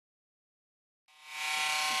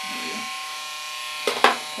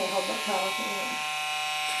hold that towel if you want.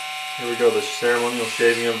 Here we go, the ceremonial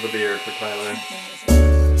shaving of the beard for Tyler.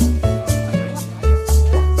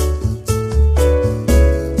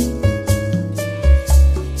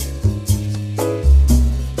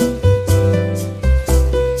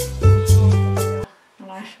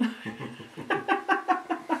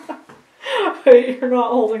 Wait, you're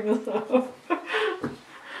not holding this up.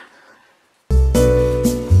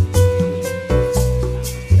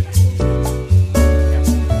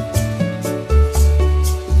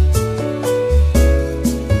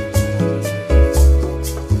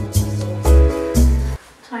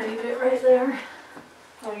 Tiny bit right there.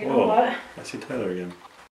 Oh, you know what? I see Tyler again.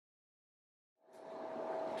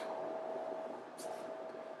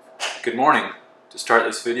 Good morning. To start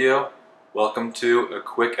this video, welcome to a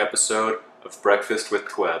quick episode of Breakfast with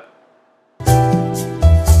Tweb.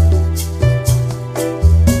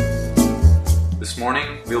 This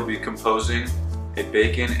morning we'll be composing a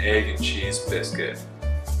bacon, egg, and cheese biscuit.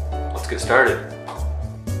 Let's get started.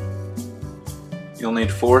 You'll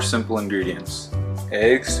need 4 simple ingredients: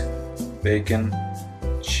 eggs, bacon,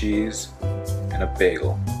 cheese, and a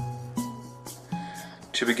bagel.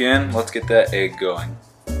 To begin, let's get that egg going.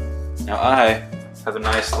 Now I have a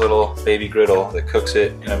nice little baby griddle that cooks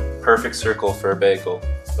it in a perfect circle for a bagel,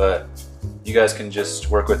 but you guys can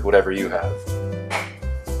just work with whatever you have.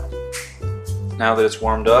 Now that it's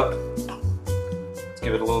warmed up, let's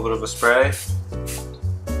give it a little bit of a spray.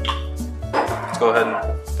 Let's go ahead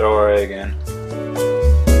and throw our egg in.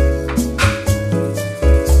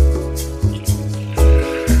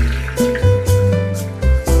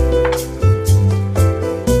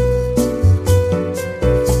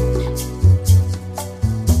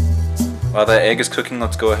 While that egg is cooking,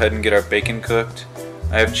 let's go ahead and get our bacon cooked.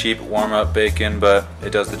 I have cheap warm-up bacon, but it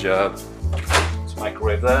does the job. Let's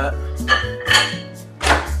microwave that.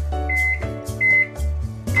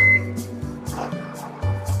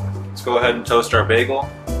 Let's go ahead and toast our bagel.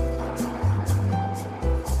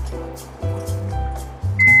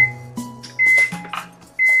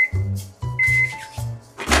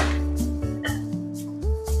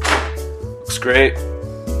 Looks great.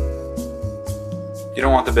 You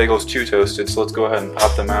don't want the bagels too toasted, so let's go ahead and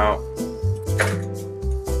pop them out.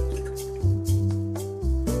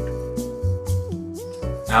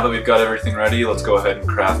 Now that we've got everything ready, let's go ahead and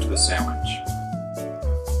craft the sandwich.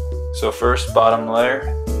 So first, bottom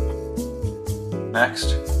layer.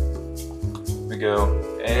 Next, we go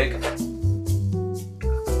egg.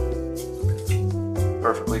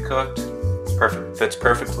 Perfectly cooked. Fits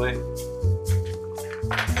perfectly.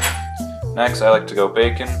 Next, I like to go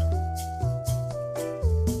bacon.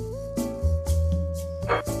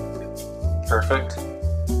 Perfect.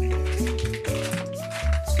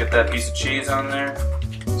 Let's get that piece of cheese on there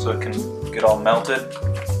so it can get all melted.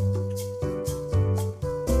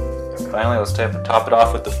 Finally, let's top it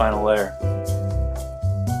off with the final layer.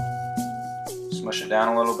 Smush it down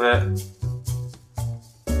a little bit.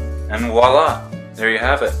 And voila! There you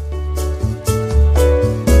have it.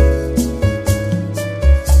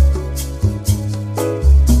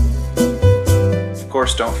 Of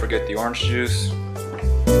course, don't forget the orange juice.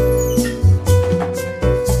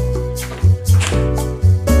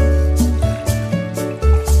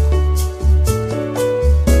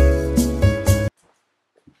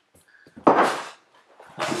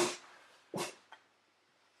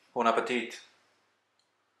 Bon appetit.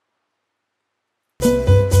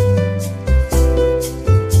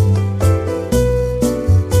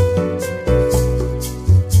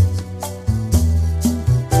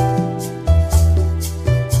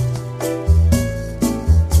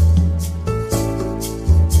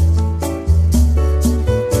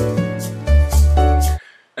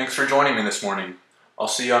 Thanks for joining me this morning. I'll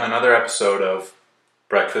see you on another episode of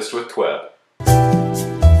Breakfast with Tweb.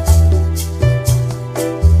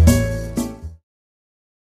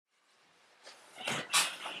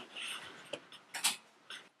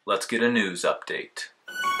 Let's get a news update.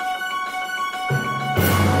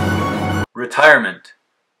 Retirement.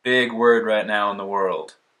 Big word right now in the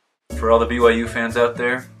world. For all the BYU fans out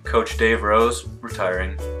there, Coach Dave Rose,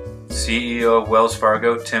 retiring. CEO of Wells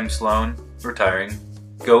Fargo, Tim Sloan, retiring.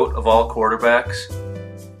 GOAT of all quarterbacks,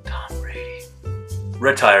 Tom Brady,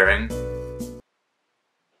 retiring.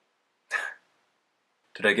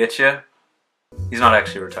 Did I get you? He's not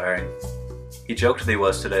actually retiring. He joked that he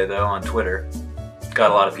was today though on Twitter.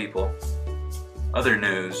 Got a lot of people. Other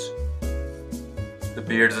news. The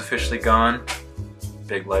beard is officially gone.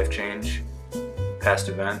 Big life change. Past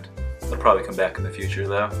event. They'll probably come back in the future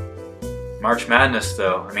though. March Madness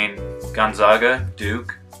though. I mean, Gonzaga,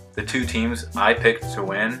 Duke, the 2 teams I picked to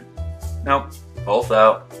win. Nope, both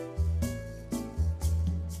out.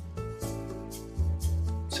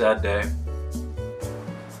 sad day.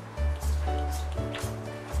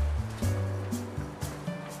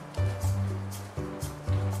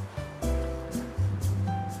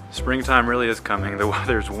 Springtime really is coming. The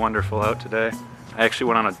weather's wonderful out today. I actually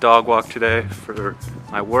went on a dog walk today for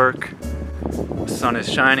my work. The sun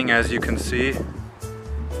is shining, as you can see. It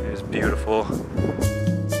is beautiful.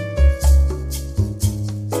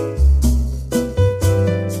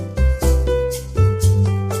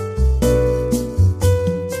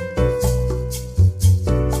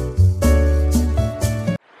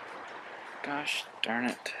 Gosh darn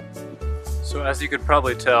it. So as you could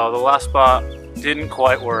probably tell, the last spot didn't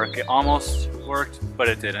quite work. It almost worked, but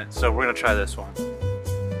it didn't. So we're gonna try this one.